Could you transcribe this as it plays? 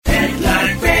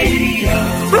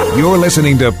You're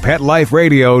listening to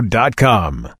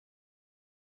PetLifeRadio.com.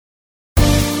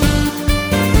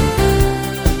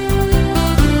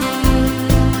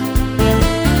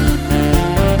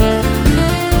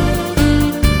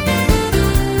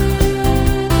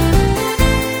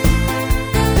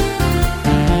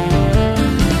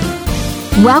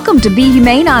 Welcome to Be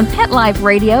Humane on Pet Life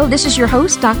Radio. This is your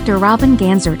host, Dr. Robin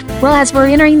Ganzert. Well, as we're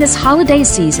entering this holiday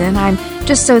season, I'm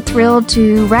just so thrilled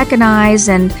to recognize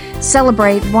and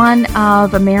celebrate one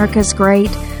of America's great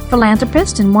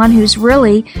philanthropists and one who's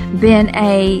really been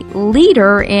a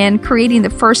leader in creating the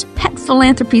first pet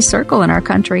philanthropy circle in our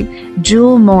country,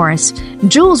 Jewel Morris.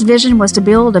 Jewel's vision was to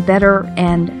build a better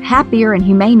and happier and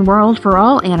humane world for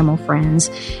all animal friends.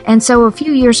 And so a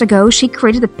few years ago, she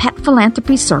created the Pet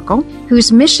Philanthropy Circle,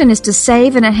 whose mission is to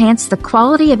save and enhance the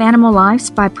quality of animal lives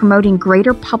by promoting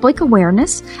greater public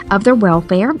awareness of their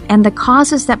welfare and the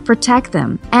causes that protect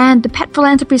them. And the Pet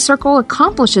Philanthropy Circle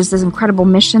accomplishes this incredible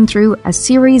mission through a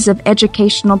series of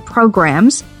educational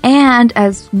programs and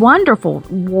a wonderful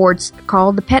awards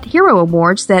called the Pet Hero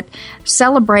Awards that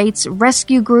celebrates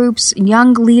rescue groups,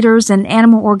 young leaders, and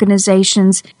animal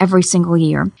organizations every single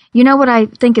year. You know what I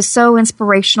think is so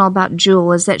inspirational about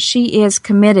Jewel is that she is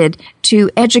committed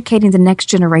to educating the next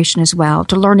generation as well,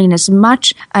 to learning as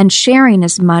much and sharing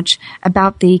as much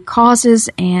about the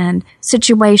causes and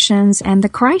situations and the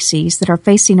crises that are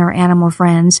facing our animal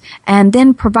friends, and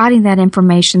then providing that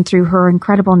information through her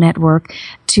incredible network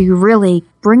to really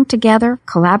bring together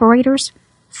collaborators,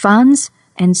 funds,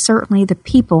 and certainly the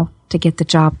people to get the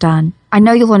job done. I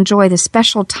know you'll enjoy the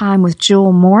special time with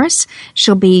Jewel Morris.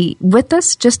 She'll be with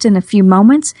us just in a few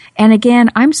moments. And again,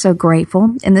 I'm so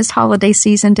grateful in this holiday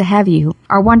season to have you,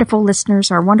 our wonderful listeners,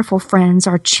 our wonderful friends,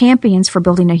 our champions for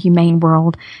building a humane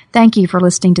world. Thank you for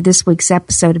listening to this week's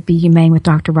episode of Be Humane with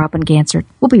Dr. Robin Ganzert.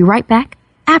 We'll be right back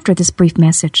after this brief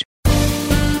message.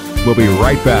 We'll be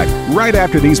right back right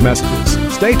after these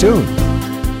messages. Stay tuned.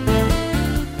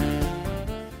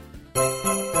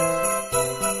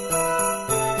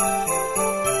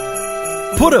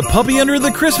 Put a puppy under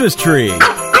the Christmas tree.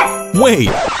 Wait,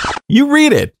 you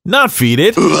read it, not feed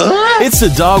it. It's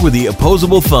The Dog with the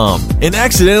Opposable Thumb, an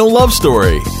accidental love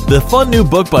story. The fun new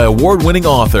book by award-winning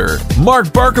author Mark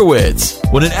Barkowitz.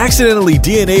 When an accidentally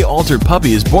DNA-altered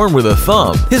puppy is born with a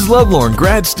thumb, his lovelorn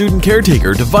grad student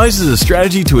caretaker devises a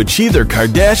strategy to achieve their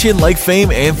Kardashian-like fame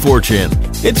and fortune.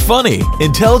 It's funny,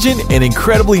 intelligent, and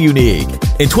incredibly unique.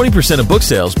 And 20% of book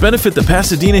sales benefit the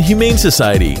Pasadena Humane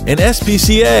Society and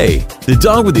SPCA. The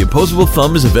Dog with the Opposable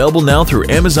Thumb is available now through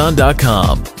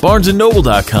Amazon.com,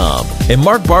 BarnesandNoble.com, and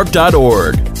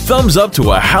MarkBark.org. Thumbs up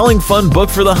to a howling fun book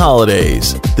for the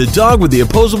holidays. The Dog with the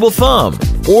Opposable Thumb.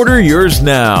 Order yours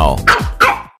now.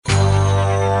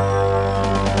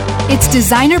 It's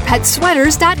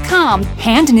DesignerPetSweaters.com.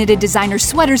 Hand-knitted designer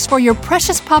sweaters for your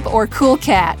precious pup or cool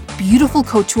cat. Beautiful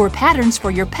couture patterns for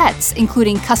your pets,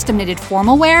 including custom-knitted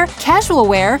formal wear, casual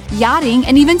wear, yachting,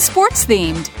 and even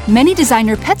sports-themed. Many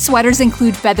designer pet sweaters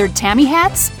include feathered tammy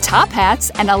hats, top hats,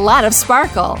 and a lot of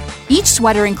sparkle. Each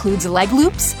sweater includes leg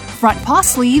loops, front paw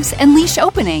sleeves, and leash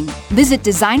opening. Visit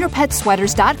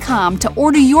DesignerPetSweaters.com to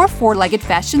order your four-legged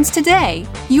fashions today.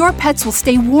 Your pets will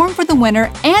stay warm for the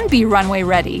winter and be runway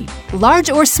ready. Large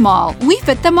or small, we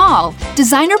fit them all.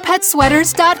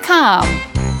 DesignerPetSweaters.com.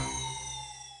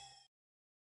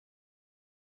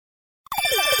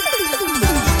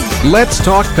 Let's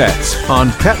Talk Pets on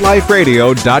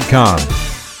PetLifeRadio.com.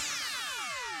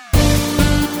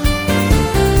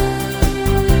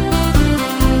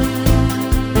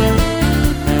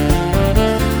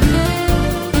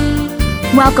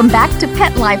 Welcome back to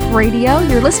Pet Life Radio.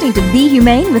 You're listening to Be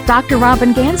Humane with Dr.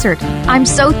 Robin Ganzert. I'm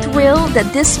so thrilled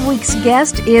that this week's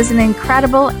guest is an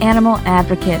incredible animal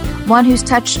advocate, one who's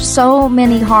touched so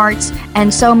many hearts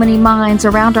and so many minds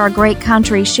around our great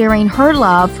country, sharing her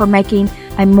love for making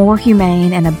a more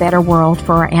humane and a better world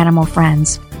for our animal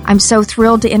friends. I'm so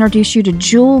thrilled to introduce you to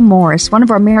Jewel Morris, one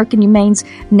of our American Humane's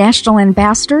national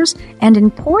ambassadors, and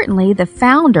importantly, the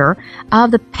founder of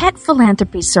the Pet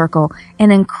Philanthropy Circle, an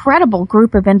incredible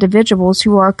group of individuals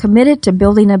who are committed to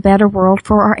building a better world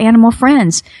for our animal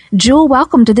friends. Jewel,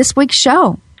 welcome to this week's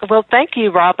show. Well, thank you,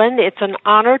 Robin. It's an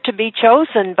honor to be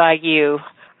chosen by you.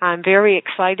 I'm very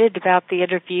excited about the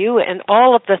interview and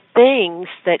all of the things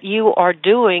that you are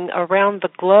doing around the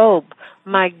globe.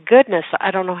 My goodness, I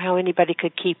don't know how anybody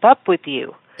could keep up with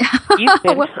you. You've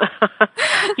been,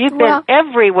 you've been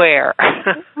everywhere.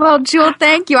 Well, Jewel,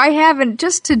 thank you. I haven't.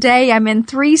 Just today, I'm in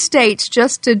 3 states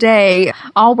just today,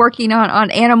 all working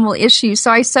on animal issues.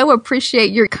 So I so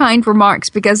appreciate your kind remarks,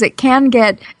 because it can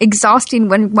get exhausting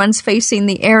when one's facing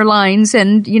the airlines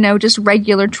and, just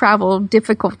regular travel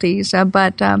difficulties.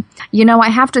 But I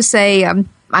have to say,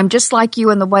 I'm just like you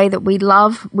in the way that we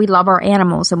love our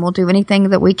animals, and we'll do anything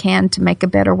that we can to make a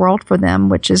better world for them,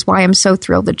 which is why I'm so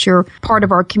thrilled that you're part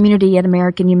of our community at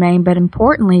American Humane, but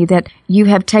importantly that you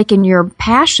have taken your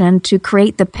passion to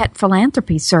create the Pet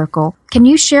Philanthropy Circle. Can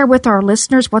you share with our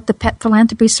listeners what the Pet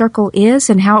Philanthropy Circle is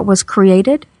and how it was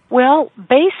created? Well,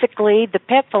 basically, the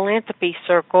Pet Philanthropy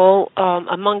Circle,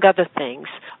 among other things,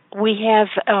 we have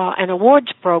an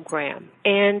awards program,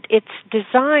 and it's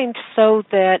designed so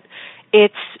that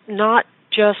it's not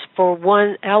just for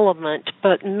one element,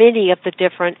 but many of the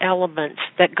different elements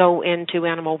that go into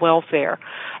animal welfare,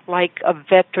 like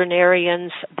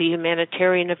veterinarians, the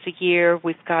humanitarian of the year,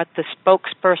 we've got the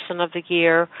spokesperson of the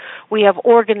year, we have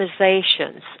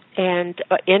organizations and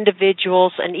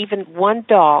individuals and even one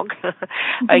dog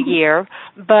a year,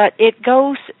 but it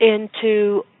goes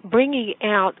into bringing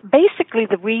out basically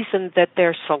the reason that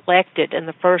they're selected in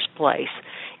the first place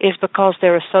is because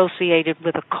they're associated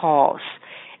with a cause.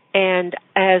 And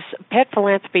as Pet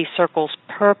Philanthropy Circle's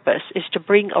purpose is to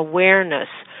bring awareness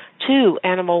to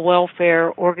animal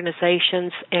welfare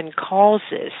organizations and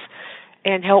causes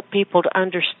and help people to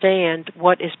understand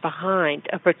what is behind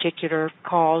a particular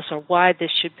cause or why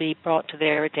this should be brought to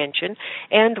their attention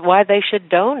and why they should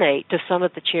donate to some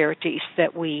of the charities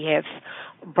that we have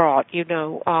brought.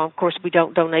 Of course, we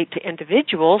don't donate to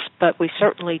individuals, but we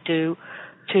certainly do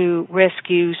to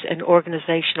rescues and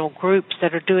organizational groups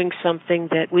that are doing something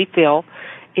that we feel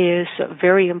is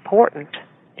very important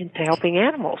into helping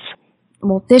animals.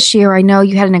 Well, this year I know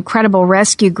you had an incredible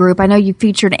rescue group. I know you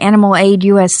featured Animal Aid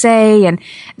USA, and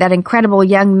that incredible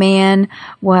young man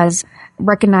was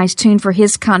recognized too for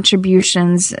his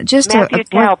contributions. Matthew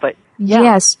Talbot.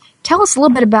 Yes. Tell us a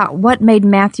little bit about what made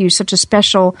Matthew such a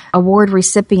special award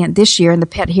recipient this year in the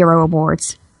Pet Hero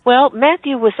Awards. Well,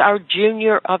 Matthew was our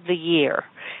Junior of the Year.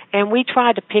 And we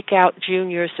try to pick out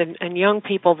juniors and young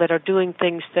people that are doing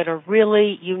things that are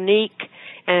really unique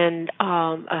and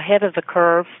ahead of the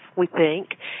curve, we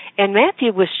think. And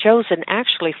Matthew was chosen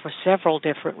actually for several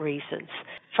different reasons.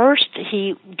 First,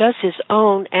 he does his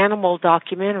own animal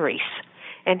documentaries.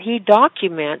 And he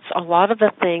documents a lot of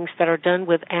the things that are done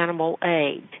with Animal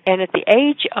Aid. And at the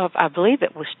age of, I believe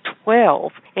it was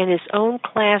 12, in his own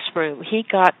classroom, he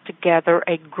got together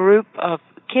a group of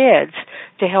kids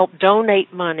to help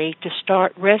donate money to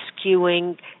start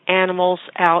rescuing animals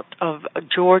out of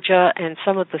Georgia and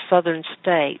some of the southern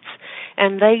states.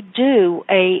 And they do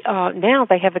now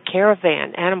they have a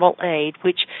caravan, Animal Aid,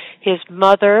 which his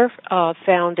mother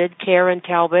founded, Karen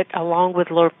Talbot, along with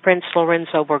Prince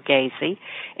Lorenzo Borghese.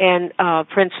 And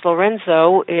Prince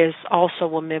Lorenzo is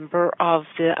also a member of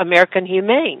the American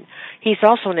Humane. He's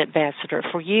also an ambassador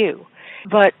for you.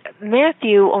 But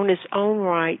Matthew, on his own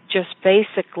right, just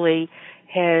basically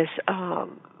has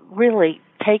really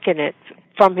taken it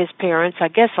from his parents. I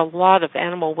guess a lot of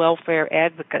animal welfare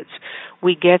advocates,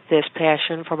 we get this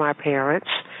passion from our parents,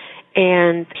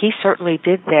 and he certainly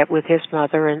did that with his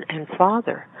mother and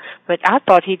father. But I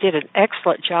thought he did an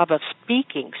excellent job of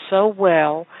speaking so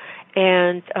well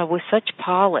and with such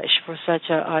polish for such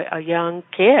a young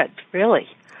kid, really.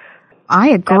 I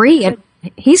agree.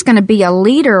 He's going to be a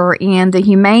leader in the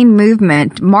humane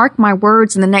movement. Mark my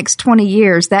words, in the next 20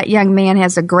 years, that young man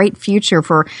has a great future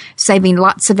for saving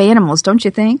lots of animals, don't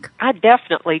you think? I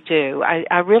definitely do.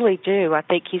 I really do. I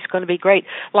think he's going to be great.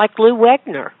 Like Lou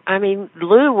Wegner. I mean,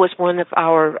 Lou was one of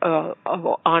our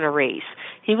honorees.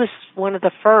 He was one of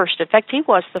the first. In fact, he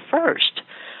was the first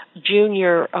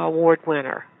junior award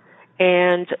winner.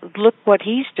 And look what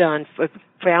he's done for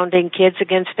founding Kids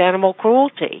Against Animal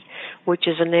Cruelty, which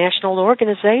is a national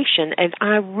organization. And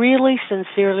I really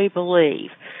sincerely believe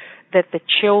that the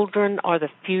children are the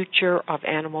future of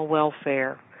animal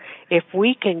welfare. If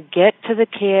we can get to the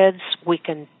kids, we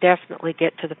can definitely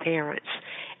get to the parents.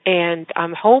 And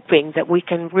I'm hoping that we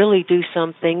can really do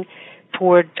something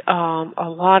toward a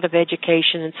lot of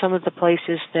education in some of the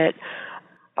places that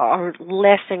are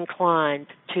less inclined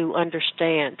to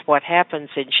understand what happens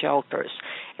in shelters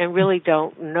and really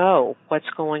don't know what's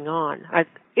going on.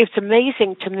 It's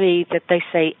amazing to me that they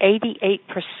say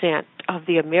 88% of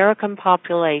the American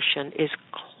population is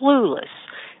clueless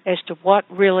as to what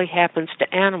really happens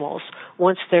to animals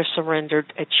once they're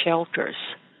surrendered at shelters.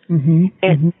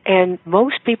 Mm-hmm. And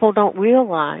most people don't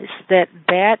realize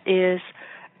that is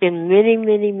in many,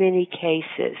 many, many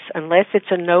cases, unless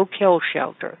it's a no-kill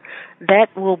shelter, that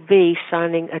will be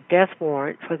signing a death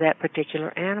warrant for that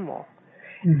particular animal.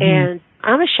 Mm-hmm. And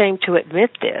I'm ashamed to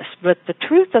admit this, but the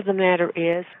truth of the matter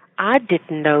is I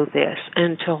didn't know this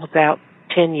until about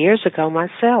 10 years ago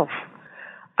myself.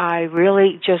 I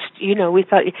really just, we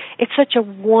thought it's such a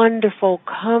wonderful,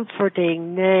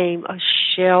 comforting name, a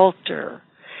shelter.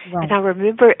 Right. And I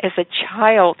remember as a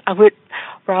child, I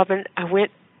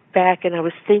went back and I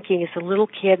was thinking as a little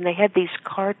kid, and they had these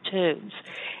cartoons,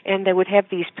 and they would have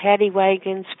these paddy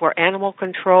wagons for animal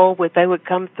control where they would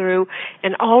come through,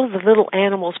 and all of the little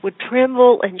animals would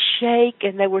tremble and shake,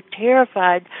 and they were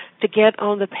terrified to get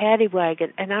on the paddy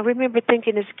wagon. And I remember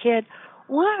thinking as a kid,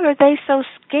 why are they so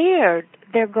scared?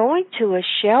 They're going to a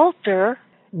shelter.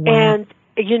 Wow.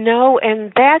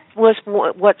 And that was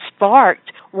what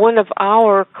sparked one of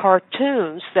our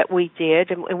cartoons that we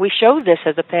did, and we showed this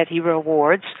at the Pet Hero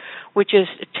Awards, which is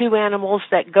two animals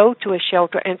that go to a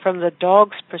shelter, and from the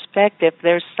dog's perspective,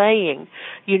 they're saying,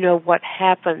 what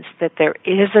happens, that there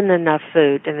isn't enough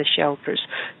food in the shelters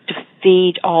to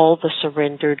feed all the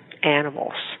surrendered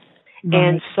animals. Right.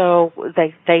 And so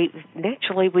they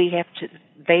naturally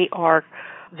they are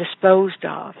disposed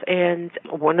of. And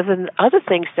one of the other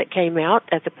things that came out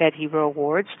at the Pet Hero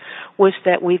Awards was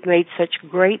that we've made such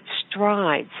great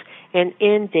strides in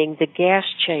ending the gas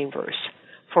chambers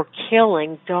for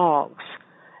killing dogs.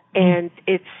 And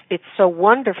it's so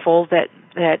wonderful that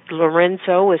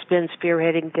Lorenzo has been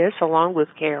spearheading this along with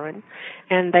Karen,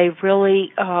 and they've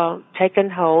really taken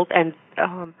hold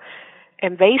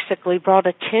and basically brought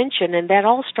attention, and that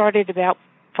all started about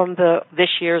from this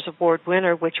year's award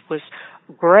winner, which was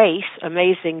Grace,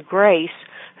 Amazing Grace,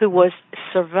 who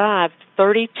survived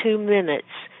 32 minutes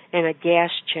in a gas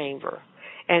chamber.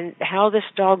 And how this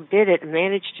dog did it and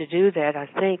managed to do that, I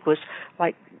think, was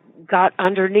got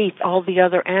underneath all the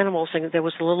other animals, and there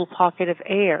was a little pocket of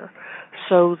air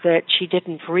so that she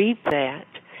didn't breathe that.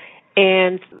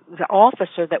 And the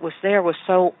officer that was there was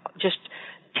so just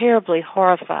terribly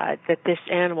horrified that this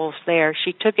animal's there.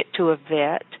 She took it to a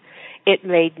vet. It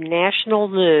made national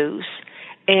news,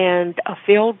 and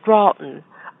Phil Broughton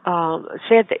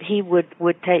said that he would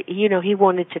take, he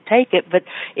wanted to take it, but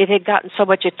it had gotten so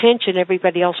much attention,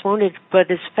 everybody else wanted, but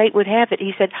as fate would have it,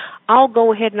 he said, I'll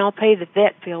go ahead and I'll pay the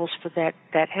vet bills for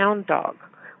that hound dog,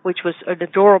 which was an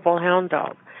adorable hound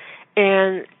dog.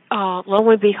 And lo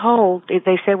and behold,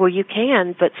 they said, well, you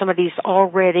can, but somebody's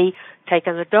already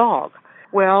taken the dog.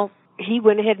 Well, he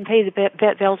went ahead and paid the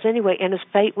vet bills anyway, and as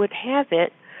fate would have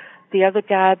it, the other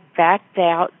guy backed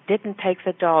out, didn't take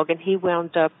the dog, and he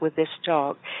wound up with this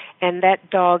dog. And that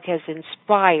dog has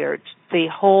inspired the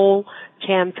whole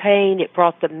campaign. It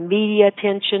brought the media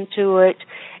attention to it,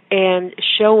 and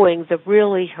showing the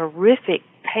really horrific,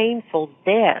 painful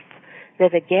death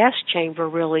that a gas chamber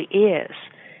really is.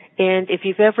 And if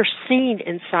you've ever seen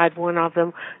inside one of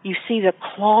them, you see the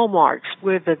claw marks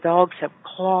where the dogs have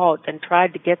clawed and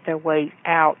tried to get their way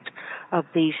out of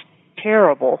these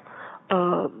terrible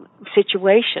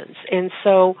situations. And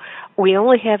so we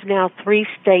only have now 3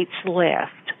 states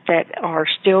left that are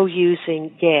still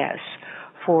using gas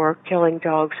for killing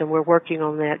dogs, and we're working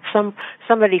on that.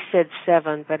 Somebody said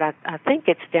 7, but I think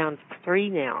it's down to 3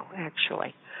 now,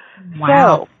 actually.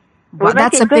 Wow. So, well,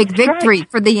 that's a big victory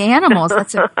for the animals.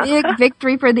 That's a big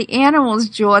victory for the animals,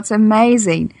 Jewel. It's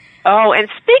amazing. Oh, and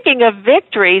speaking of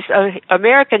victories,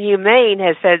 American Humane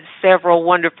has had several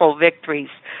wonderful victories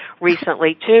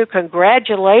recently too.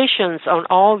 Congratulations on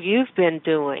all you've been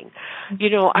doing.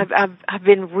 I've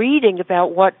been reading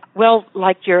about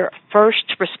like your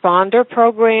first responder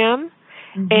program,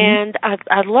 and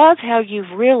I love how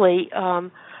you've really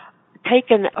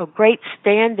taken a great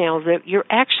stand now that you're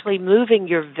actually moving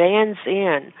your vans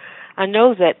in. I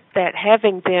know that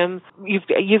having them,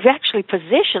 you've actually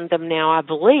positioned them now, I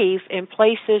believe, in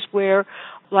places where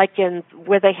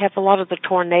they have a lot of the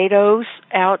tornadoes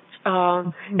out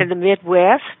in the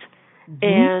Midwest,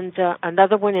 and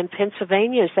another one in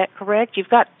Pennsylvania. Is that correct? You've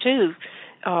got 2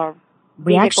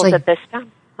 vehicles at this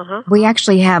time. We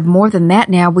actually have more than that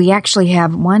now. We actually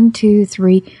have 1, 2,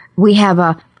 3. We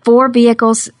have 4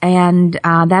 vehicles, and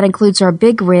that includes our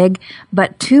big rig,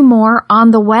 but 2 more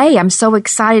on the way. I'm so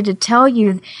excited to tell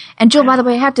you. And Jill, by the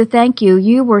way, I have to thank you.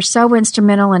 You were so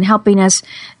instrumental in helping us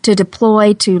to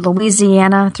deploy to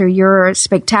Louisiana through your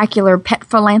spectacular pet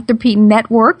philanthropy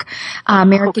network.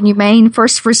 American Humane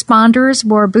First Responders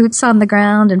were boots on the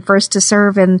ground and first to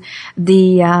serve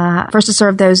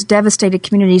those devastated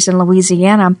communities in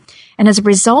Louisiana. And as a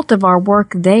result of our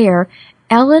work there,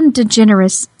 Ellen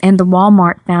DeGeneres and the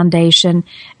Walmart Foundation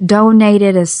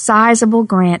donated a sizable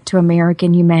grant to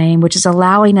American Humane, which is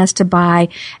allowing us to buy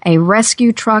a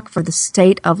rescue truck for the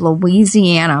state of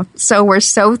Louisiana. So we're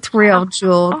so thrilled,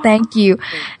 Jewel. Thank you.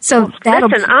 So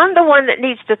listen, I'm the one that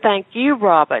needs to thank you,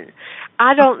 Robin.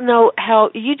 I don't know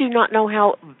you do not know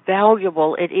how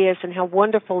valuable it is and how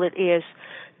wonderful it is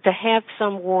to have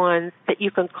someone that you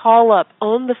can call up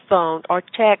on the phone or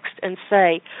text and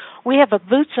say, we have a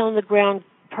boots-on-the-ground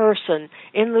person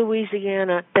in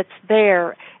Louisiana that's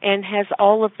there and has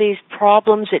all of these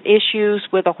problems and issues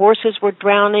where the horses were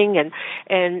drowning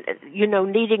and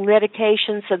needing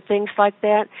medications and things like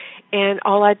that. And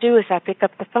all I do is I pick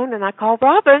up the phone and I call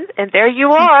Robin, and there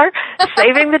you are,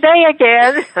 saving the day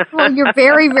again. Well, you're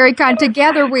very, very kind.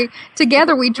 Together we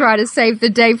try to save the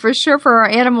day for sure for our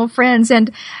animal friends.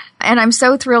 And I'm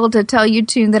so thrilled to tell you,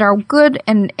 too, that our good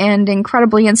and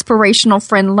incredibly inspirational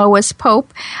friend Lois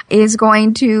Pope is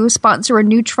going to sponsor a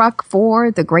new truck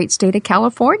for the great state of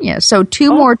California. So 2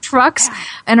 more trucks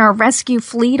and our rescue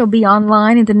fleet will be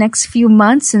online in the next few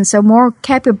months. And so more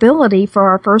capability for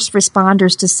our first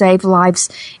responders to save lives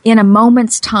in a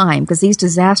moment's time, because these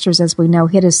disasters, as we know,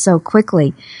 hit us so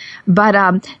quickly. But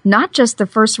not just the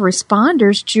first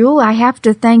responders, Jewel, I have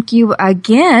to thank you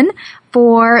again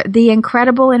for the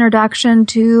incredible introduction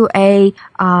to a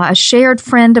shared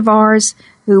friend of ours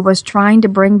who was trying to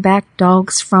bring back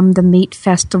dogs from the meat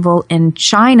festival in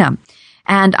China.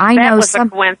 And I know was a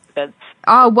coincidence.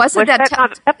 Oh, wasn't that?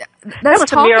 That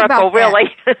was a miracle,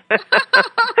 really.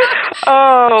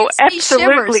 Oh,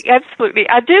 absolutely, absolutely.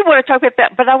 I do want to talk about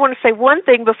that, but I want to say one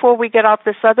thing before we get off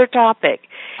this other topic,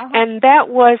 and that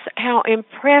was how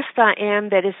impressed I am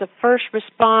that as a first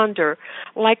responder,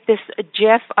 like this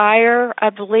Jeff Iyer, I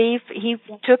believe, he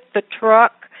took the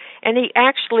truck and he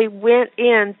actually went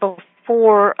in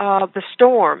before the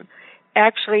storm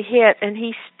actually hit, and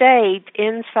he stayed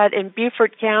inside in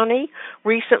Beaufort County.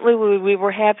 Recently, we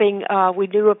were having, we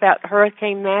knew about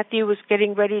Hurricane Matthew was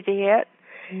getting ready to hit,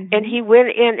 and he went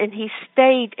in and he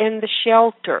stayed in the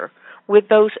shelter with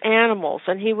those animals,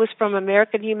 and he was from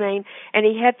American Humane, and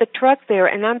he had the truck there,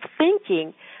 and I'm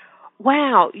thinking,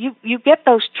 wow, you get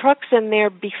those trucks in there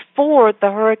before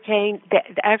the hurricane, the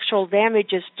actual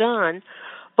damage is done.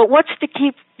 But what's to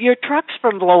keep your trucks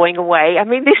from blowing away? I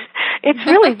mean, it's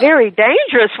really very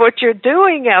dangerous what you're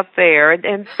doing out there.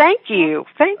 And thank you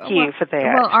for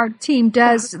that. Well, our team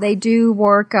they do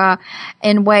work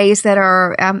in ways that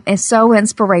are so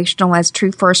inspirational as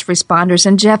true first responders.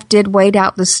 And Jeff did wait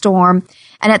out the storm.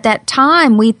 And at that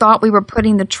time, we thought we were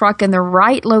putting the truck in the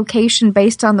right location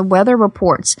based on the weather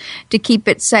reports to keep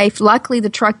it safe. Luckily, the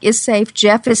truck is safe.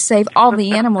 Jeff is safe. All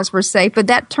the animals were safe. But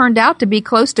that turned out to be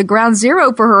close to ground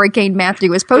zero for Hurricane Matthew.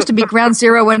 It was supposed to be ground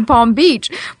zero in Palm Beach,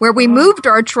 where we moved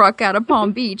our truck out of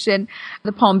Palm Beach and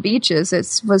the Palm Beaches.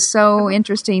 It was so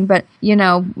interesting. But,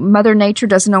 Mother Nature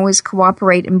doesn't always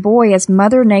cooperate. And boy, has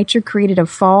Mother Nature created a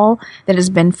fall that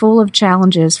has been full of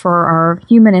challenges for our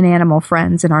human and animal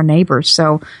friends and our neighbors.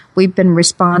 So we've been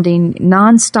responding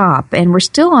nonstop, and we're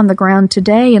still on the ground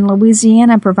today in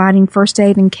Louisiana providing first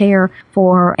aid and care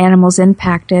for animals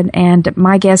impacted. And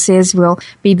my guess is we'll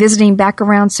be visiting back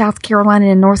around South Carolina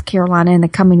and North Carolina in the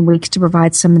coming weeks to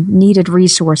provide some needed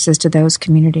resources to those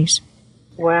communities.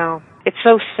 Wow. It's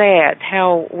so sad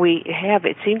how we have,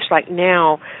 it seems like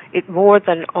now, more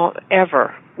than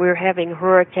ever, we're having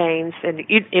hurricanes, and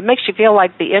it makes you feel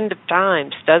like the end of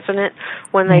times, doesn't it?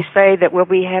 When they say that we'll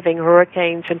be having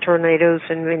hurricanes and tornadoes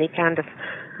and any kind of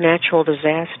natural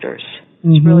disasters.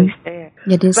 It's really sad.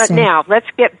 It is But sad. now, let's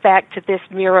get back to this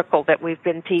miracle that we've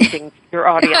been teasing your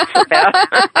audience about.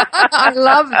 I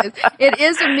love this. It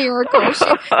is a miracle.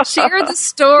 Share the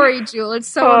story, Jewel. It's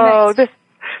so amazing.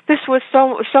 This was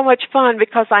so much fun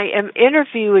because I am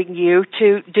interviewing you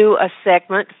to do a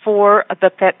segment for the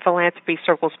Pet Philanthropy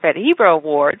Circle's Pet Hero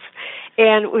Awards.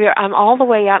 And I'm all the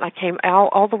way out. I came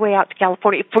all the way out to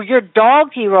California for your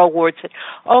Dog Hero Awards.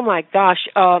 Oh, my gosh,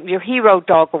 your Hero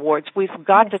Dog Awards. We've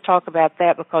got to talk about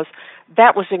that because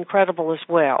that was incredible as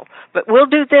well. But we'll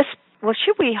do this. Well,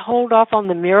 should we hold off on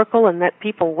the miracle and let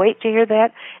people wait to hear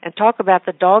that and talk about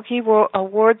the Dog Hero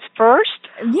Awards first?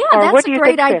 Yeah, that's a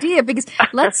great idea because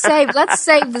let's save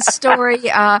the story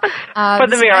for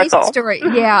the miracle story.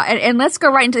 Yeah, and let's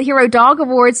go right into the Hero Dog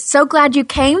Awards. So glad you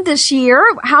came this year.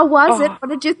 How was it? What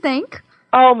did you think?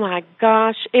 Oh my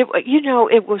gosh, it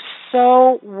was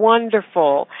so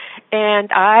wonderful,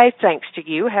 and I, thanks to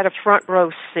you, had a front row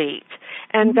seat.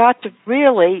 And got to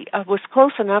really, was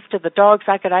close enough to the dogs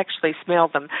I could actually smell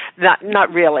them.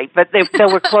 Not really, but they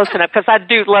were close enough because I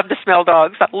do love to smell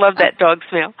dogs. I love that dog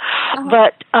smell.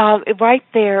 But right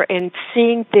there and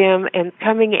seeing them and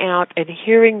coming out and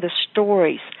hearing the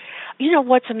stories, you know,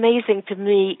 what's amazing to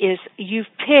me is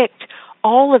you've picked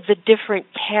all of the different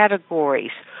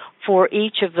categories for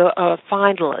each of the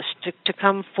finalists to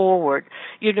come forward.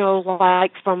 You know,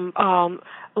 like from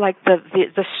like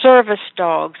the service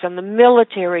dogs and the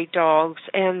military dogs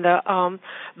and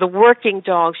the working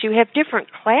dogs. You have different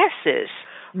classes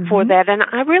for that, and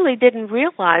I really didn't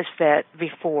realize that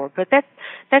before. But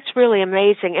that's really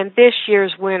amazing. And this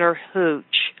year's winner,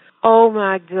 Hooch. Oh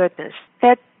my goodness,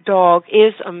 that dog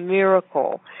is a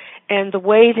miracle. And the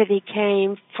way that he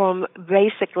came from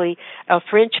basically a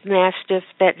French Mastiff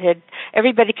that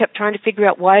everybody kept trying to figure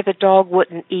out why the dog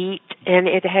wouldn't eat, and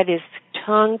it had his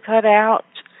tongue cut out.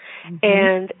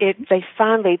 And they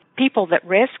finally, people that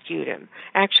rescued him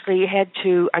actually had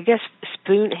to, I guess,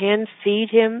 hand feed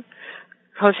him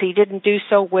because he didn't do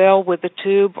so well with the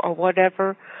tube or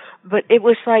whatever. But it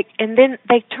was like, and then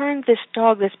they turned this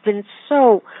dog that's been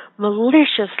so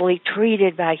maliciously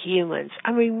treated by humans.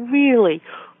 I mean, really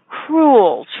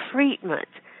cruel treatment.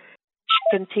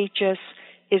 Can teach us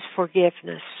is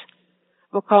forgiveness,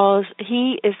 because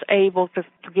he is able to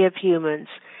forgive humans.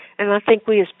 And I think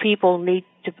we as people need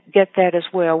to get that as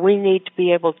well. We need to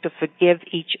be able to forgive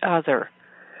each other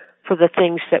for the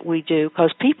things that we do,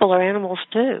 because people are animals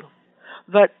too.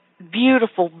 But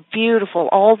beautiful, beautiful,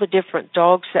 all the different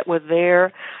dogs that were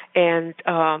there, and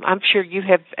I'm sure you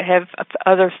have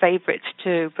other favorites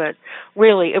too, but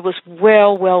really it was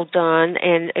well done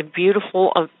and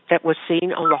beautiful that was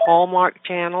seen on the Hallmark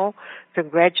Channel.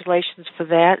 Congratulations for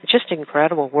that. Just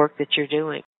incredible work that you're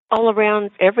doing. All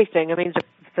around everything. I mean,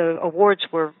 the awards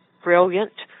were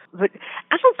brilliant, but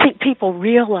I don't think people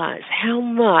realize how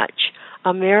much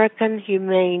American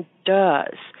Humane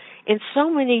does in so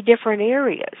many different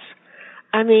areas.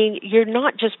 I mean, you're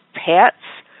not just pets.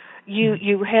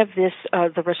 You have this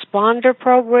the responder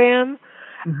program.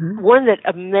 One that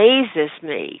amazes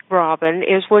me, Robin,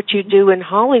 is what you do in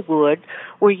Hollywood,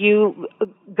 where you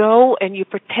go and you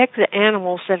protect the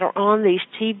animals that are on these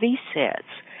TV sets.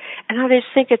 And I just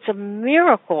think it's a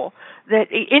miracle that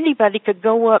anybody could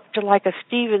go up to like a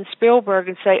Steven Spielberg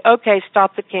and say, okay,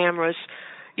 stop the cameras.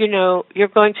 You know, you're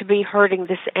going to be hurting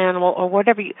this animal or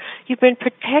whatever. You've been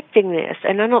protecting this.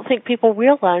 And I don't think people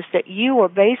realize that you are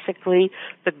basically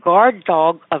the guard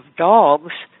dog of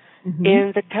dogs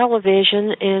in the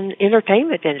television and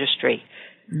entertainment industry.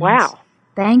 Wow.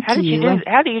 Thank you.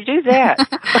 How do you do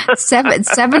that?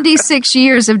 76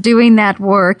 years of doing that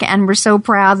work, and we're so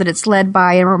proud that it's led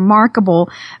by a remarkable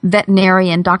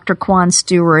veterinarian, Dr. Quan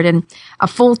Stewart. And a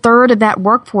full third of that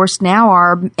workforce now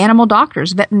are animal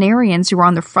doctors, veterinarians who are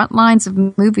on the front lines of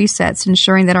movie sets,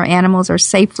 ensuring that our animals are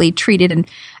safely treated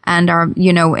and are,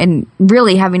 you know, and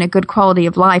really having a good quality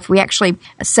of life. We actually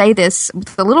say this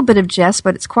with a little bit of jest,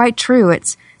 but it's quite true.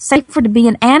 It's safer to be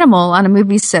an animal on a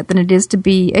movie set than it is to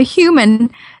be a human.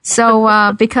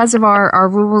 So, because of our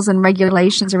rules and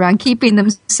regulations around keeping them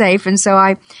safe. And so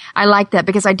I like that,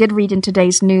 because I did read in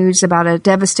today's news about a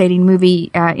devastating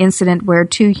movie incident where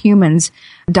 2 humans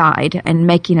died in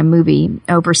making a movie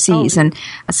overseas. And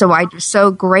so I'm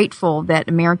so grateful that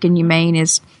American Humane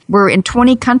we're in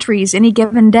 20 countries any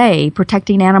given day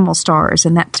protecting animal stars.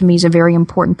 And that to me is a very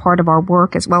important part of our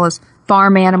work, as well as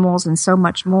farm animals and so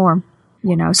much more.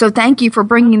 You know, so thank you for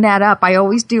bringing that up. I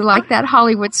always do like that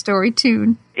Hollywood story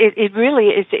too. It really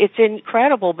is. It's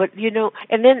incredible. But, you know,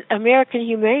 and then American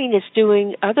Humane is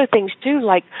doing other things too,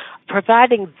 like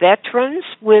providing veterans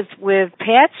with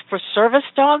pets for service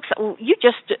dogs. You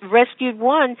just rescued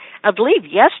one. I believe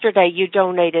yesterday you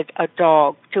donated a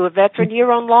dog to a veteran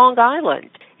here on Long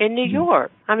Island in New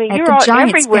York. I mean, you're all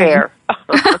everywhere.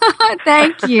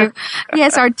 Thank you.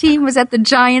 Yes, our team was at the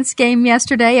Giants game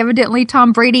yesterday. Evidently,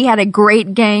 Tom Brady had a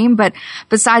great game, but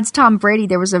besides Tom Brady,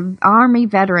 there was an Army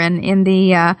veteran in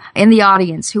the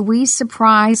audience who we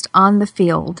surprised on the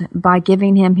field by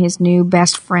giving him his new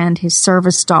best friend, his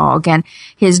service dog. And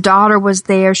his daughter was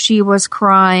there. She was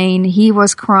crying. He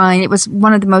was crying. It was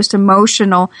one of the most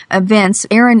emotional events.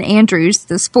 Erin Andrews,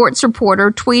 the sports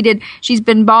reporter, tweeted she's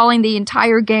been bawling the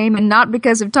entire game, and not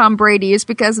because of Tom Brady, it's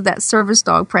because of that service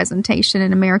dog presentation.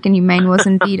 And American Humane was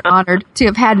indeed honored to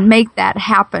have had make that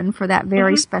happen for that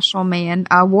very special man,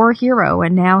 a war hero.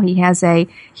 And now he has a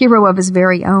hero of his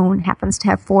very own, happens to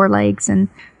have 4 legs and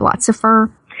lots of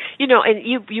fur. You know, and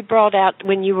you brought out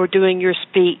when you were doing your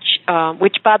speech,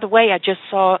 which, by the way, I just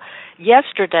saw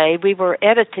yesterday. We were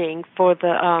editing for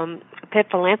the Pet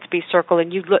Philanthropy Circle,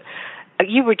 and you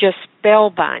were just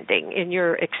spellbinding in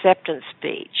your acceptance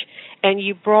speech. And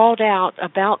you brought out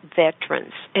about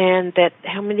veterans and that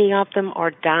how many of them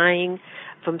are dying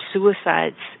from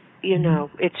suicides You know,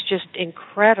 it's just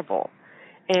incredible.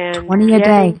 And 20 a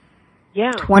day.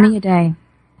 Yeah. 20 a day.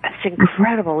 That's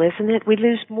incredible, isn't it? We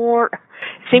lose more.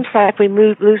 It seems like we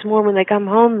lose more when they come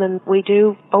home than we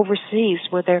do overseas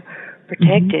where they're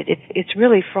protected. It's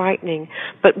really frightening.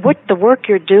 But what the work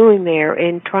you're doing there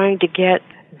in trying to get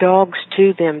dogs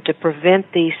to them to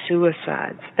prevent these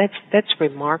suicides, that's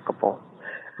remarkable.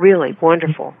 Really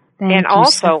wonderful. Thank you,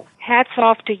 also, hats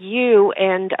off to you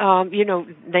and,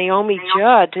 Naomi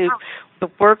Judd, who the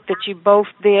work that you both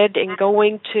did in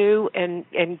going to and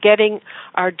getting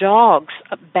our dogs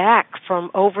back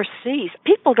from overseas.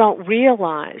 People don't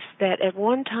realize that at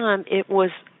one time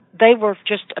they were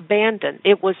just abandoned.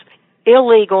 It was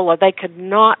illegal, or they could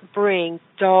not bring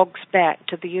dogs back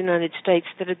to the United States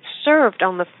that had served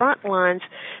on the front lines,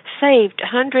 saved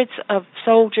hundreds of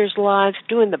soldiers' lives,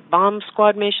 doing the bomb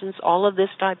squad missions, all of this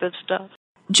type of stuff.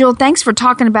 Jewel, thanks for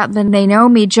talking about the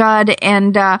Naomi Judd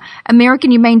and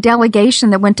American Humane delegation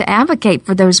that went to advocate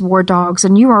for those war dogs.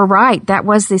 And you are right. That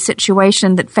was the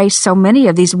situation that faced so many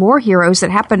of these war heroes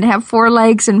that happened to have 4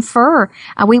 legs and fur.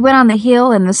 We went on the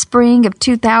Hill in the spring of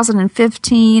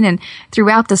 2015 and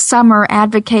throughout the summer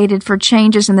advocated for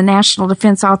changes in the National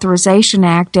Defense Authorization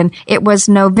Act. And it was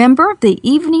November, the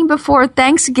evening before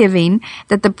Thanksgiving,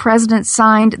 that the President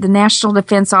signed the National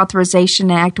Defense Authorization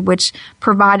Act, which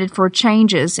provided for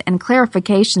changes and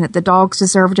clarification that the dogs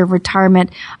deserved a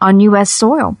retirement on U.S.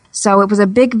 soil. So it was a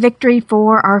big victory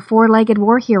for our 4-legged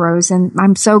war heroes, and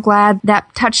I'm so glad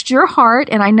that touched your heart,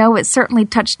 and I know it certainly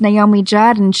touched Naomi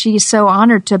Judd, and she is so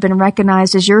honored to have been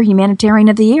recognized as your Humanitarian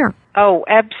of the Year. Oh,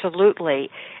 absolutely.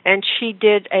 And she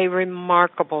did a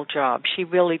remarkable job. She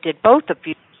really did. Both of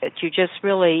you did. You just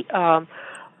really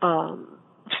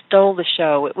stole the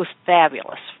show. It was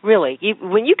fabulous, really.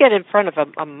 When you get in front of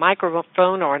a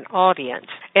microphone or an audience,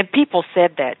 and people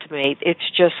said that to me, it's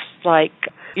just like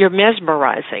you're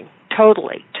mesmerizing.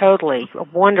 Totally a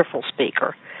wonderful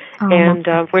speaker. And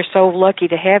we're so lucky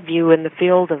to have you in the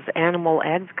field of animal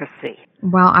advocacy.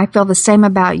 Well, I feel the same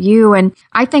about you, and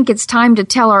I think it's time to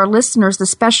tell our listeners the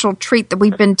special treat that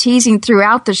we've been teasing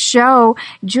throughout the show.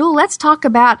 Jewel, let's talk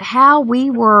about how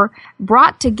we were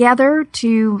brought together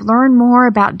to learn more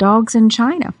about dogs in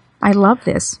China. I love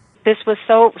this. This was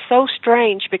so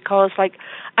strange because,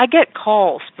 I get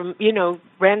calls from,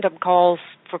 random calls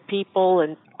for people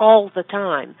and all the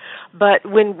time. But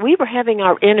when we were having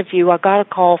our interview, I got a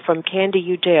call from Candy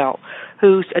Udell,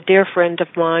 who's a dear friend of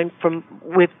mine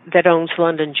that owns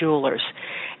London Jewelers.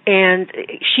 And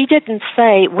she didn't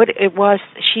say what it was.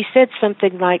 She said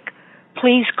something like,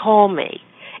 "Please call me."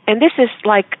 And this is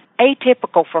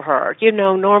atypical for her.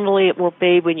 Normally it will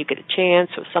be when you get a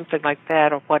chance or something like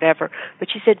that or whatever.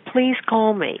 But she said, "Please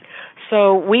call me."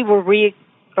 So we were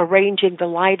rearranging the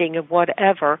lighting and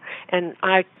whatever, and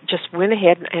I just went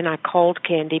ahead and I called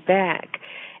Candy back.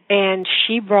 And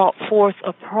she brought forth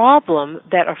a problem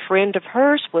that a friend of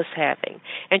hers was having.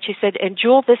 And she said, "And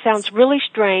Jewel, this sounds really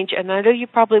strange, and I know you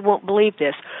probably won't believe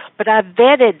this, but I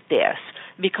vetted this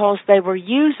because they were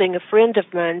using a friend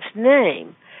of mine's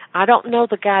name. I don't know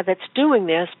the guy that's doing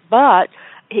this, but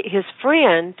his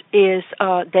friend is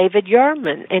David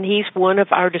Yerman, and he's one of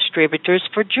our distributors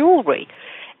for jewelry."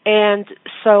 And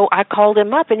so I called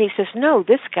him up, and he says, "No,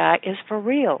 this guy is for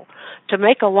real." To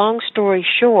make a long story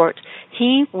short,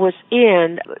 he was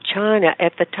in China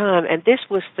at the time, and this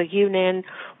was the Yunnan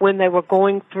when they were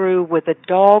going through with the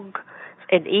dog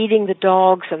and eating the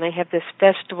dogs, and they have this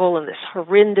festival and this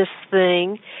horrendous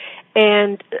thing.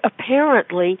 And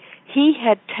apparently he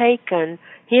had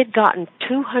gotten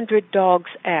 200 dogs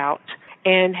out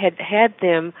and had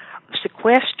them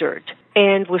sequestered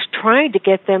and was trying to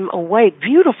get them away.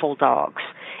 Beautiful dogs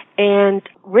and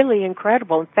really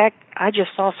incredible. In fact, I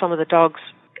just saw some of the dogs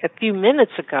a few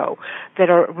minutes ago that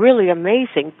are really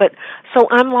amazing. But so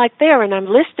I'm there and I'm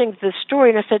listening to this story,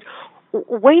 and I said,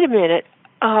 "Wait a minute,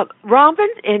 Robin,"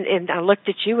 and I looked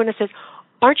at you and I said,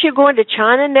 "Aren't you going to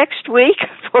China next week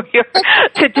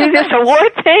to do this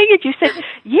award thing?" And you said,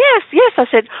 yes. I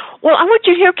said, "Well, I want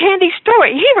you to hear Candy's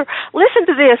story. Here, listen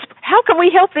to this. How can we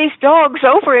help these dogs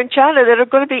over in China that are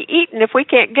going to be eaten if we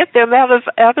can't get them out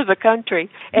of the country?"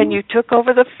 And you took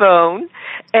over the phone,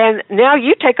 and now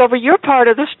you take over your part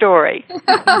of the story.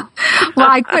 Well,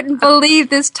 I couldn't believe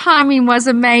this timing was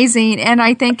amazing, and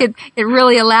I think it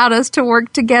really allowed us to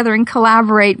work together and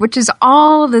collaborate, which is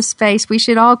all of the space. We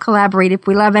should all collaborate if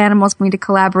we love animals, we need to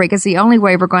collaborate, because the only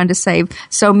way we're going to save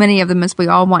so many of them as we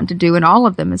all want to do, and all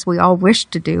of them as we all wish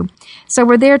to do. So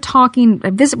we're there talking,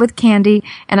 a visit with Candy,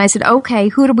 and I said, okay,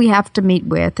 who do we have to meet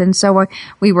with? And so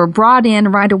we were brought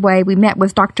in right away. We met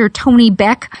with Dr. Tony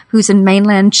Beck, who's in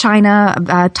mainland China,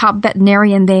 a top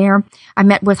veterinarian there. I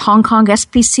met with Hong Kong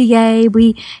SPCA.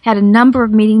 We had a number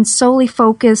of meetings solely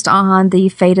focused on the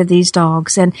fate of these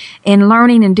dogs, and in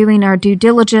learning and doing our due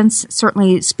diligence,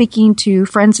 certainly speaking to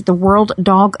friends at the World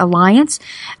Dog Alliance.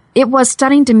 It was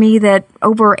stunning to me that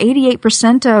over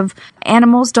 88% of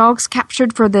dogs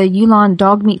captured for the Yulin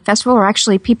Dog Meat Festival are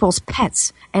actually people's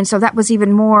pets. And so that was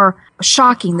even more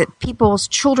shocking, that people's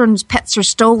children's pets are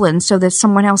stolen so that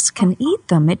someone else can eat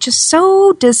them. It's just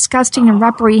so disgusting and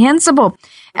reprehensible.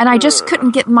 And I just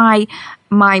couldn't get my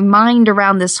mind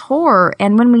around this horror.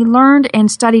 And when we learned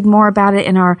and studied more about it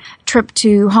in our trip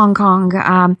to Hong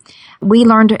Kong, we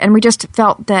learned, and we just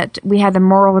felt that we had the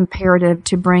moral imperative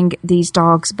to bring these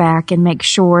dogs back and make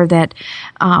sure that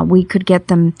we could get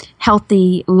them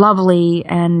healthy, lovely,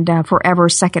 and forever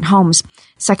second homes,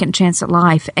 second chance at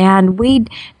life. And we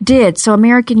did. So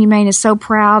American Humane is so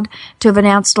proud to have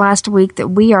announced last week that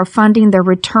we are funding the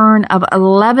return of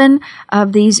 11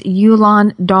 of these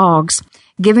Yulin dogs,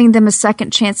 giving them a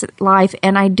second chance at life.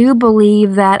 And I do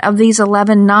believe that of these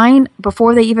 11, 9,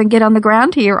 before they even get on the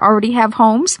ground here, already have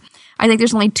homes. I think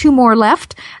there's only 2 more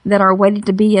left that are waiting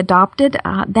to be adopted.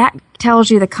 That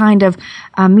tells you the kind of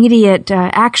immediate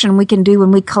action we can do when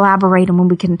we collaborate and when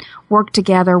we can work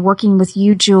together, working with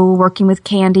you, Jewel, working with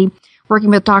Candy,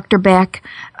 working with Dr. Beck,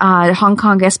 Hong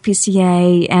Kong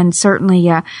SPCA, and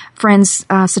certainly friends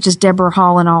such as Deborah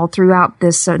Hall and all throughout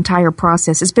this entire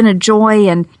process. It's been a joy,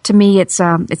 and to me it's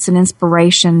an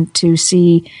inspiration to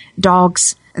see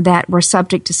dogs that were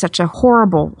subject to such a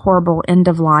horrible, horrible end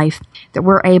of life, that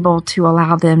we're able to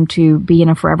allow them to be in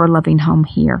a forever loving home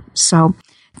here. So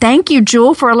thank you,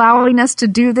 Jewel, for allowing us to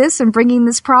do this and bringing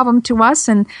this problem to us.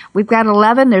 And we've got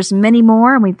 11. There's many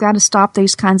more, and we've got to stop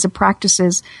these kinds of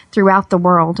practices throughout the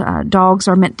world. Dogs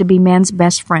are meant to be man's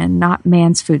best friend, not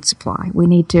man's food supply. We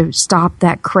need to stop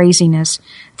that craziness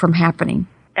from happening.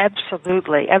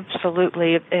 Absolutely,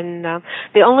 absolutely. And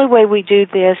the only way we do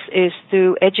this is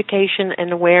through education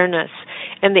and awareness.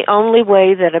 And the only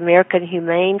way that American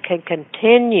Humane can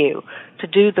continue to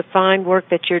do the fine work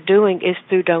that you're doing is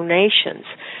through donations.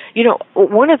 You know,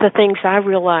 one of the things I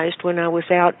realized when I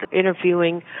was out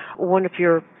interviewing one of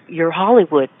your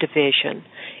Hollywood division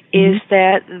is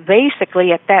that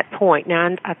basically at that point,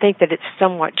 now I think that it's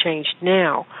somewhat changed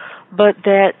now, but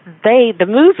that the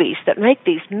movies that make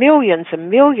these millions and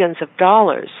millions of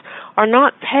dollars are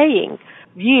not paying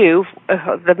you,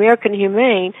 the American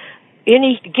Humane,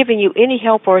 giving you any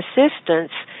help or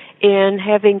assistance in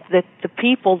having the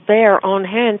people there on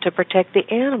hand to protect the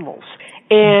animals.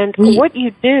 And what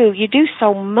you do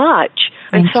so much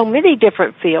in so many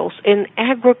different fields, in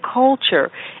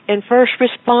agriculture, and first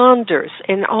responders,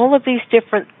 and all of these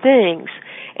different things.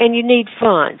 And you need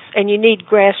funds, and you need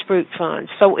grassroots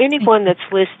funds. So anyone that's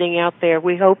listening out there,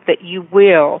 we hope that you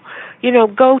will,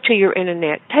 go to your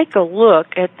internet, take a look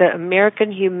at the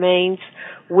American Humane's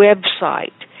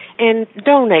website, and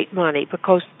donate money,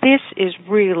 because this is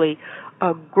really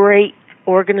a great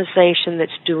organization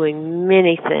that's doing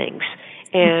many things.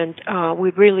 And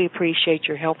we really appreciate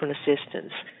your help and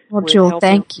assistance. Well, Jewel,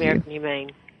 thank you. American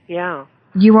Humane. Yeah.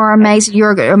 You are amazing.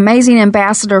 You're an amazing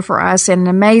ambassador for us and an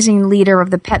amazing leader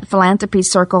of the Pet Philanthropy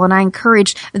Circle. And I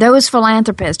encourage those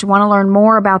philanthropists who want to learn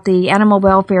more about the animal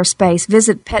welfare space,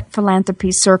 visit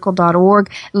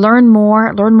petphilanthropycircle.org. Learn more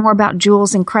about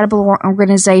Jewel's incredible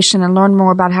organization, and learn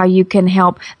more about how you can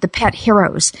help the pet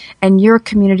heroes in your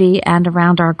community and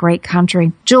around our great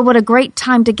country. Jewel, what a great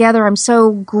time together. I'm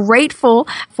so grateful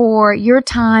for your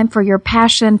time, for your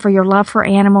passion, for your love for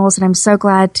animals, and I'm so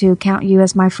glad to count you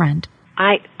as my friend.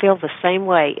 I feel the same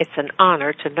way. It's an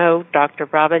honor to know Dr.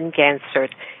 Robin Ganzert,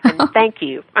 and thank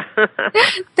you.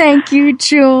 Thank you,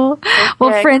 Jewel. Okay.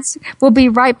 Well, friends, we'll be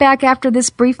right back after this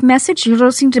brief message. You're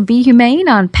listening to Be Humane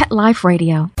on Pet Life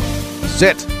Radio.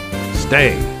 Sit.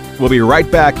 Stay. We'll be right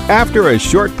back after a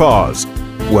short pause.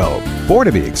 Well, 4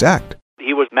 to be exact.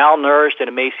 He was malnourished and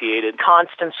emaciated.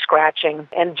 Constant scratching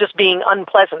and just being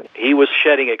unpleasant. He was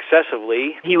shedding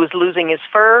excessively. He was losing his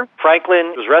fur.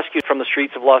 Franklin was rescued from the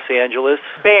streets of Los Angeles.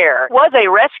 Bear was a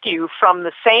rescue from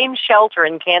the same shelter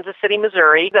in Kansas City,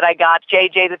 Missouri that I got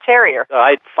JJ the Terrier.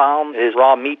 I found his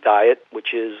raw meat diet,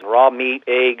 which is raw meat,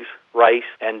 eggs, rice,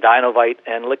 and Dinovite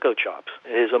and Lico Chops.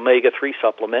 His omega-3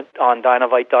 supplement on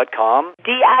Dinovite.com.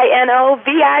 DINOVITE.com.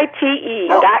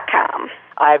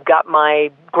 I've got my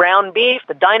ground beef,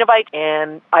 the Dinovite,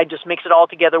 and I just mix it all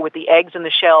together with the eggs and the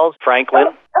shells.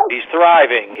 Franklin, he's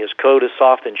thriving. His coat is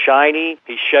soft and shiny.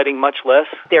 He's shedding much less.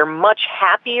 They're much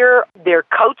happier. Their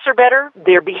coats are better.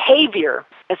 Their behavior,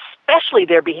 especially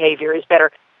their behavior, is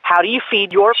better. How do you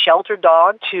feed your shelter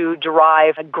dog to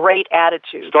derive a great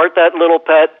attitude? Start that little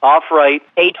pet off right.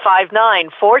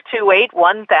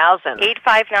 859-428-1000.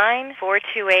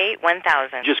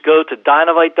 859-428-1000. Just go to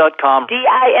Dinovite.com.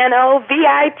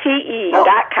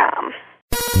 DINOVITE.com.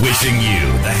 Wishing you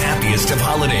the happiest of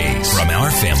holidays from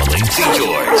our family to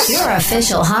yours. Your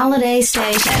official holiday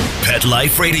station. Pet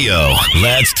Life Radio.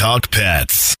 Let's talk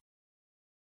pets.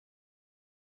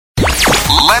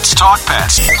 Let's talk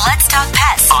pets. Let's talk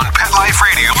pets. On Pet Life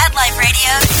Radio. Pet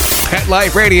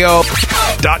Life Radio.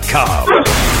 PetLifeRadio.com.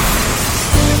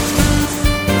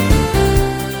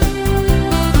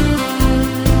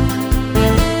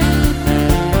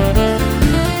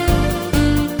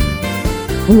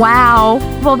 Wow.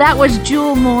 Well, that was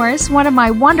Jewel Morris, one of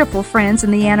my wonderful friends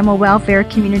in the animal welfare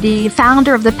community,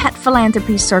 founder of the Pet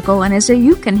Philanthropy Circle, and as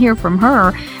you can hear from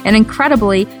her, an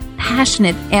incredibly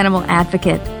passionate animal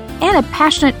advocate and a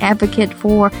passionate advocate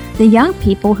for the young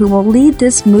people who will lead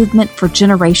this movement for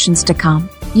generations to come.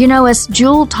 You know, as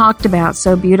Jewel talked about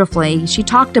so beautifully, she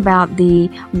talked about the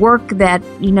work that,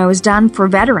 is done for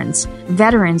veterans.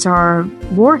 Veterans are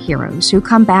war heroes who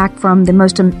come back from the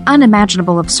most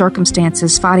unimaginable of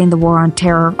circumstances fighting the war on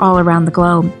terror all around the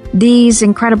globe. These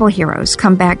incredible heroes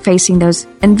come back facing those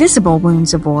invisible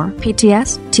wounds of war,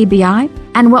 PTS, TBI,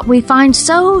 and what we find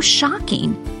so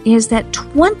shocking is that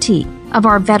 20 of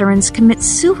our veterans commit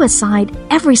suicide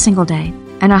every single day,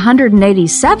 and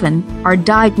 187 are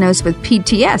diagnosed with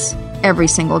PTS every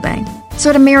single day. So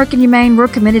at American Humane, we're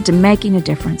committed to making a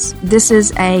difference. This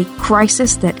is a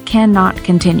crisis that cannot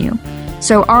continue.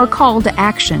 So our call to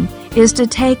action is to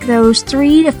take those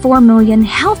 3 to 4 million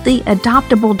healthy,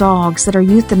 adoptable dogs that are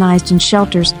euthanized in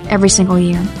shelters every single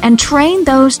year and train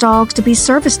those dogs to be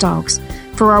service dogs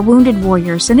for our wounded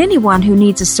warriors and anyone who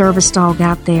needs a service dog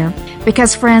out there.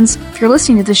 Because, friends, if you're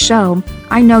listening to this show,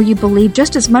 I know you believe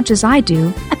just as much as I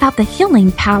do about the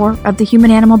healing power of the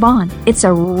human-animal bond. It's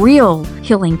a real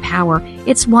healing power.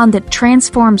 It's one that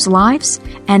transforms lives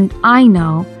and I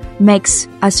know makes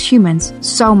us humans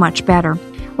so much better.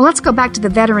 Well, let's go back to the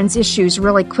veterans' issues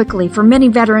really quickly. For many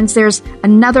veterans, there's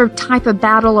another type of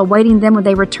battle awaiting them when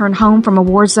they return home from a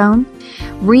war zone,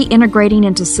 reintegrating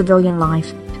into civilian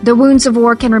life. The wounds of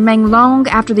war can remain long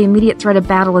after the immediate threat of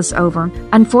battle is over.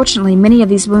 Unfortunately, many of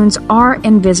these wounds are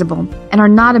invisible and are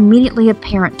not immediately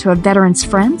apparent to a veteran's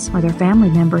friends or their family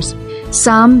members.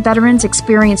 Some veterans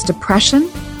experience depression,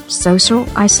 social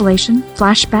isolation,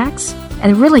 flashbacks,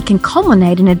 and really can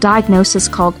culminate in a diagnosis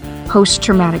called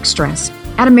post-traumatic stress.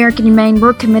 At American Humane,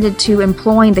 we're committed to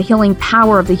employing the healing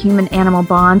power of the human-animal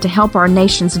bond to help our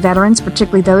nation's veterans,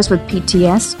 particularly those with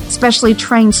PTS. Specially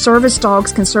trained service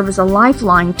dogs can serve as a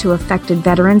lifeline to affected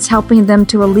veterans, helping them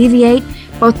to alleviate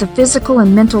both the physical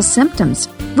and mental symptoms,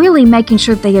 really making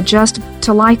sure that they adjust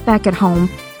to life back at home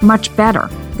much better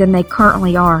than they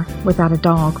currently are without a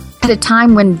dog. At a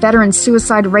time when veteran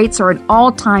suicide rates are at an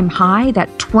all-time high,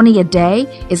 that 20 a day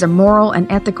is a moral and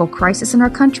ethical crisis in our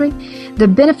country, the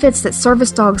benefits that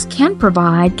service dogs can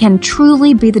provide can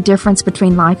truly be the difference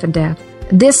between life and death.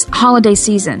 This holiday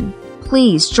season,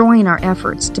 please join our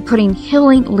efforts to putting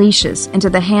healing leashes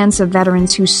into the hands of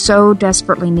veterans who so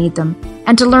desperately need them.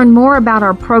 And to learn more about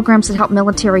our programs that help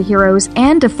military heroes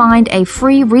and to find a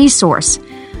free resource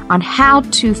on how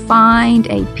to find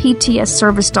a PTS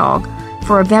service dog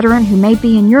for a veteran who may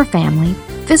be in your family,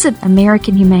 visit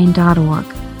AmericanHumane.org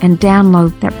and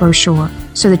download that brochure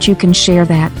so that you can share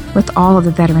that with all of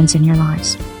the veterans in your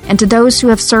lives. And to those who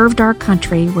have served our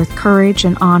country with courage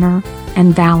and honor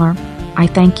and valor, I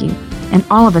thank you. And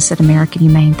all of us at American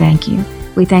Humane thank you.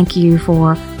 We thank you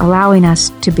for allowing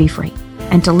us to be free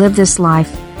and to live this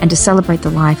life and to celebrate the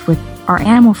life with our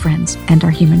animal friends and our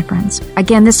human friends.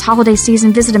 Again, this holiday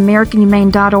season, visit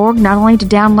AmericanHumane.org not only to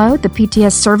download the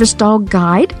PTS Service Dog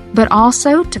Guide, but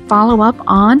also to follow up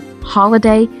on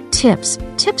holiday tips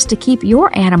to keep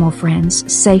your animal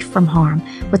friends safe from harm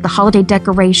with the holiday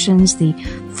decorations, the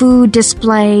food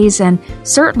displays, and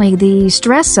certainly the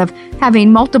stress of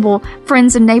having multiple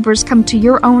friends and neighbors come to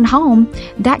your own home.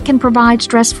 That can provide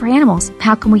stress for animals.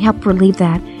 How can we help relieve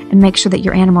that and make sure that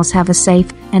your animals have a safe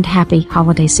and happy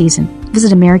holiday season?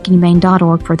 Visit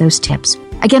AmericanHumane.org for those tips.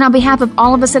 Again, on behalf of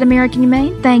all of us at American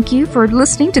Humane, thank you for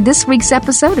listening to this week's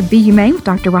episode of Be Humane with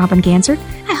Dr. Robin Ganzert.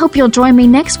 I hope you'll join me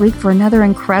next week for another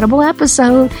incredible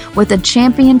episode with a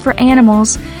champion for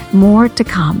animals. More to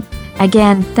come.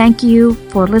 Again, thank you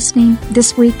for listening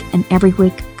this week and every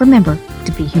week. Remember,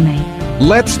 to be humane.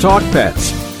 Let's Talk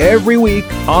Pets, every week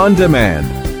on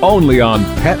demand, only on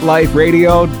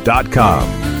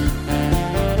PetLifeRadio.com.